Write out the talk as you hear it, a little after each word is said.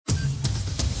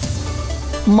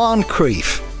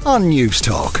Moncrief on News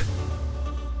Talk.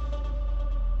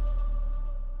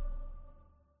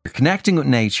 Connecting with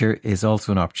nature is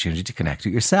also an opportunity to connect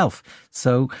with yourself.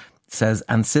 So says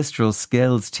ancestral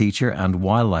skills teacher and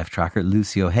wildlife tracker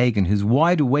Lucy O'Hagan, whose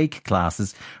Wide Awake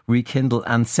classes rekindle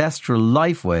ancestral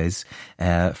lifeways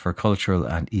for cultural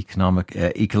and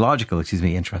ecological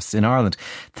interests in Ireland.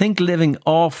 Think living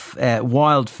off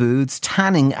wild foods,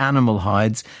 tanning animal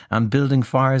hides and building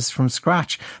fires from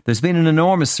scratch. There's been an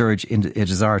enormous surge in a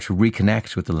desire to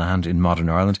reconnect with the land in modern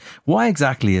Ireland. Why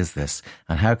exactly is this,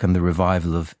 and how can the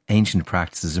revival of ancient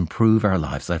practices improve our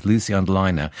lives? I have Lucy on the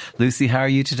line now. Lucy, how are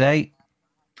you today?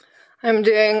 I'm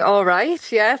doing all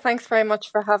right. Yeah, thanks very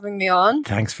much for having me on.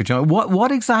 Thanks for joining.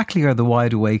 What exactly are the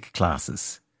Wide Awake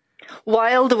classes?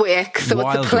 Wild Awake. So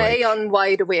Wild it's a play Awake. on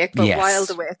Wide Awake, but Yes.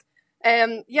 Wild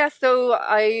Awake. So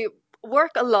I work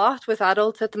a lot with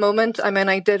adults at the moment. I mean,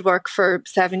 I did work for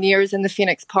 7 years in the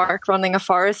Phoenix Park running a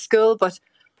forest school, but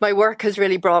my work has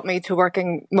really brought me to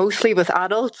working mostly with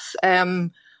adults.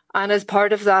 And as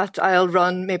part of that, I'll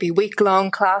run maybe week-long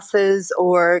classes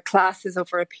or classes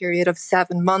over a period of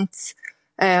 7 months,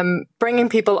 bringing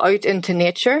people out into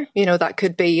nature. You know, that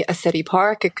could be a city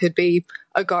park, it could be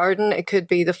a garden, it could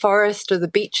be the forest or the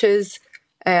beaches,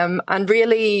 and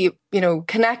really, you know,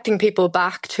 connecting people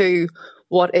back to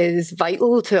what is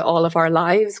vital to all of our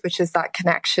lives, which is that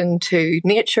connection to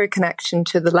nature, connection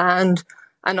to the land,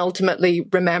 and ultimately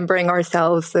remembering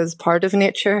ourselves as part of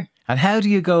nature. And how do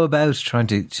you go about trying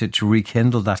to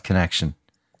rekindle that connection?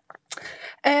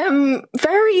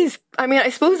 Varies. I mean, I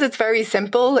suppose it's very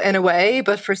simple in a way,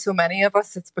 but for so many of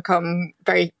us, it's become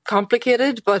very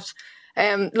complicated. But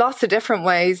lots of different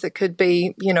ways. It could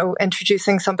be, you know,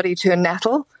 introducing somebody to a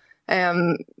nettle,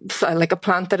 like a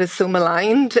plant that is so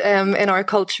maligned in our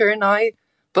culture now.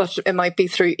 But it might be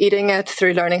through eating it,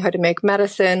 through learning how to make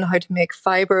medicine, how to make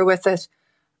fibre with it.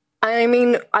 I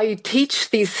mean, I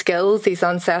teach these skills, these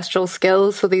ancestral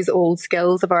skills, so these old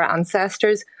skills of our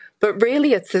ancestors. But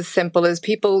really, it's as simple as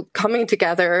people coming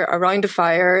together around a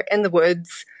fire in the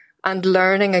woods and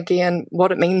learning again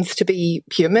what it means to be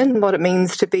human, what it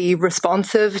means to be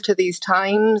responsive to these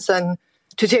times and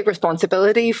to take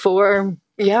responsibility for,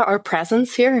 our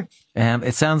presence here.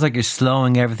 It sounds like you're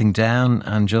slowing everything down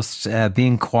and just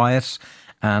being quiet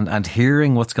and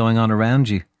hearing what's going on around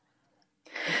you.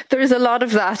 There's a lot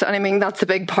of that. And I mean, that's a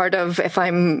big part of if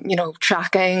I'm, you know,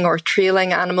 tracking or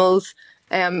trailing animals.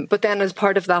 But then as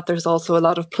part of that, there's also a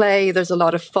lot of play. There's a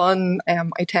lot of fun.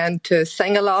 I tend to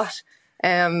sing a lot.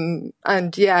 There's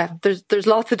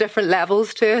lots of different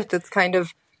levels to it. It's kind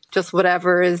of just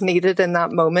whatever is needed in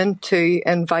that moment to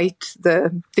invite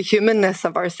the humanness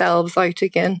of ourselves out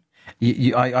again.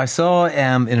 I saw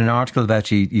in an article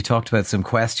about you, you talked about some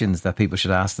questions that people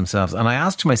should ask themselves. And I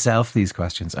asked myself these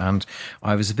questions and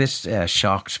I was a bit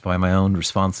shocked by my own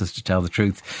responses, to tell the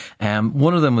truth.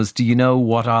 One of them was, do you know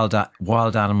what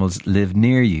wild animals live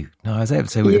near you? Now, I was able to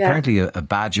say, apparently a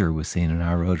badger was seen in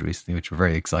our road recently, which we're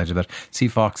very excited about. See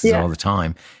foxes all the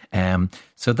time.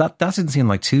 So that didn't seem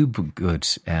like too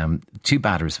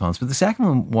bad a response. But the second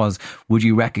one was, would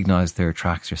you recognise their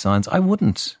tracks or signs? I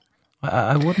wouldn't.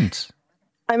 I wouldn't.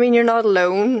 I mean, you're not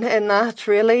alone in that,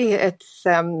 really. It's,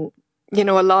 a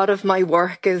lot of my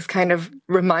work is kind of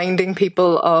reminding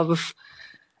people of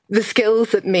the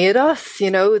skills that made us, you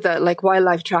know, that like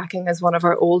wildlife tracking is one of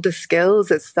our oldest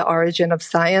skills. It's the origin of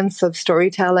science, of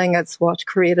storytelling. It's what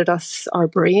created us, our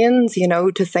brains, you know,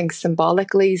 to think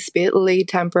symbolically, spatially,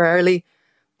 temporarily.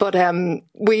 But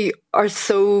we are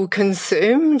so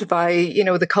consumed by, you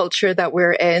know, the culture that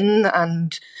we're in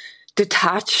and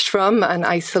detached from and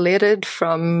isolated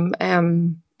from,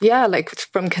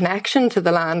 from connection to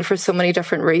the land for so many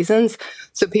different reasons.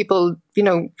 So people, you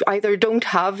know, either don't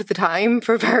have the time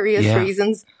for various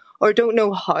reasons or don't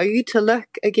know how to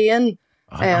look again.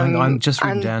 I'm just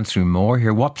reading down through more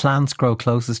here. What plants grow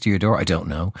closest to your door? I don't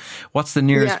know. What's the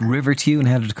nearest river to you and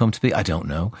how did it come to be? I don't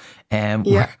know.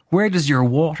 Where does your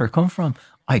water come from?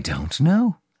 I don't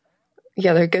know.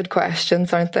 Yeah, they're good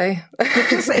questions, aren't they?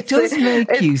 It does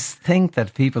make you think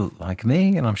that people like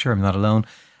me, and I'm sure I'm not alone,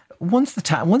 once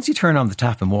you turn on the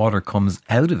tap and water comes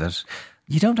out of it,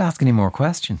 you don't ask any more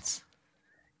questions.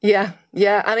 Yeah.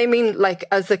 And I mean, like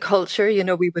as a culture, you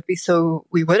know, we would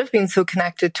have been so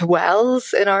connected to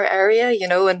wells in our area, you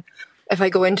know, and if I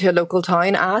go into a local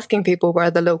town asking people where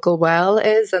the local well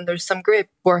is, and there's some great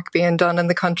work being done in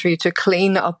the country to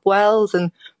clean up wells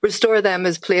and restore them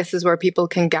as places where people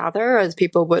can gather as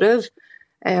people would have.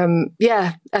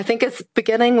 I think it's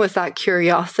beginning with that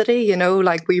curiosity, you know,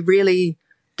 like we really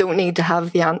don't need to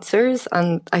have the answers.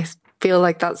 And I feel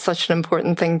like that's such an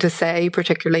important thing to say,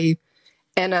 particularly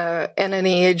in an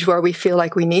age where we feel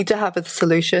like we need to have the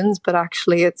solutions, but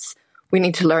actually we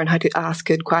need to learn how to ask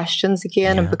good questions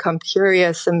again and become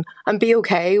curious and be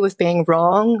okay with being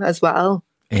wrong as well.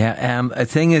 Yeah, a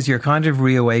thing is, you're kind of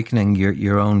reawakening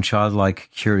your own childlike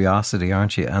curiosity,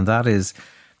 aren't you? And that is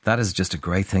just a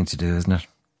great thing to do, isn't it?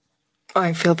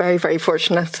 I feel very, very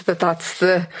fortunate that that's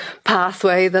the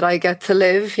pathway that I get to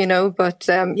live, but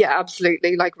yeah,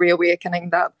 absolutely, like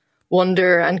reawakening that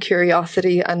wonder and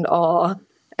curiosity and awe,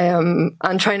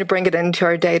 and trying to bring it into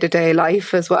our day-to-day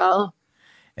life as well.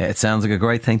 It sounds like a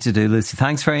great thing to do, Lucy.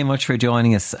 Thanks very much for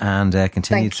joining us, and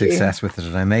continued success with it.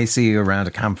 And I may see you around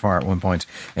a campfire at one point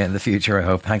in the future, I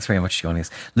hope. Thanks very much for joining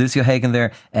us. Lucy O'Hagan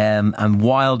there, and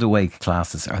Wild Awake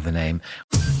classes are the name.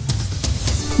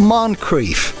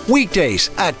 Moncrief, weekdays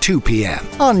at 2 p.m.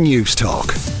 on News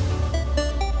Talk.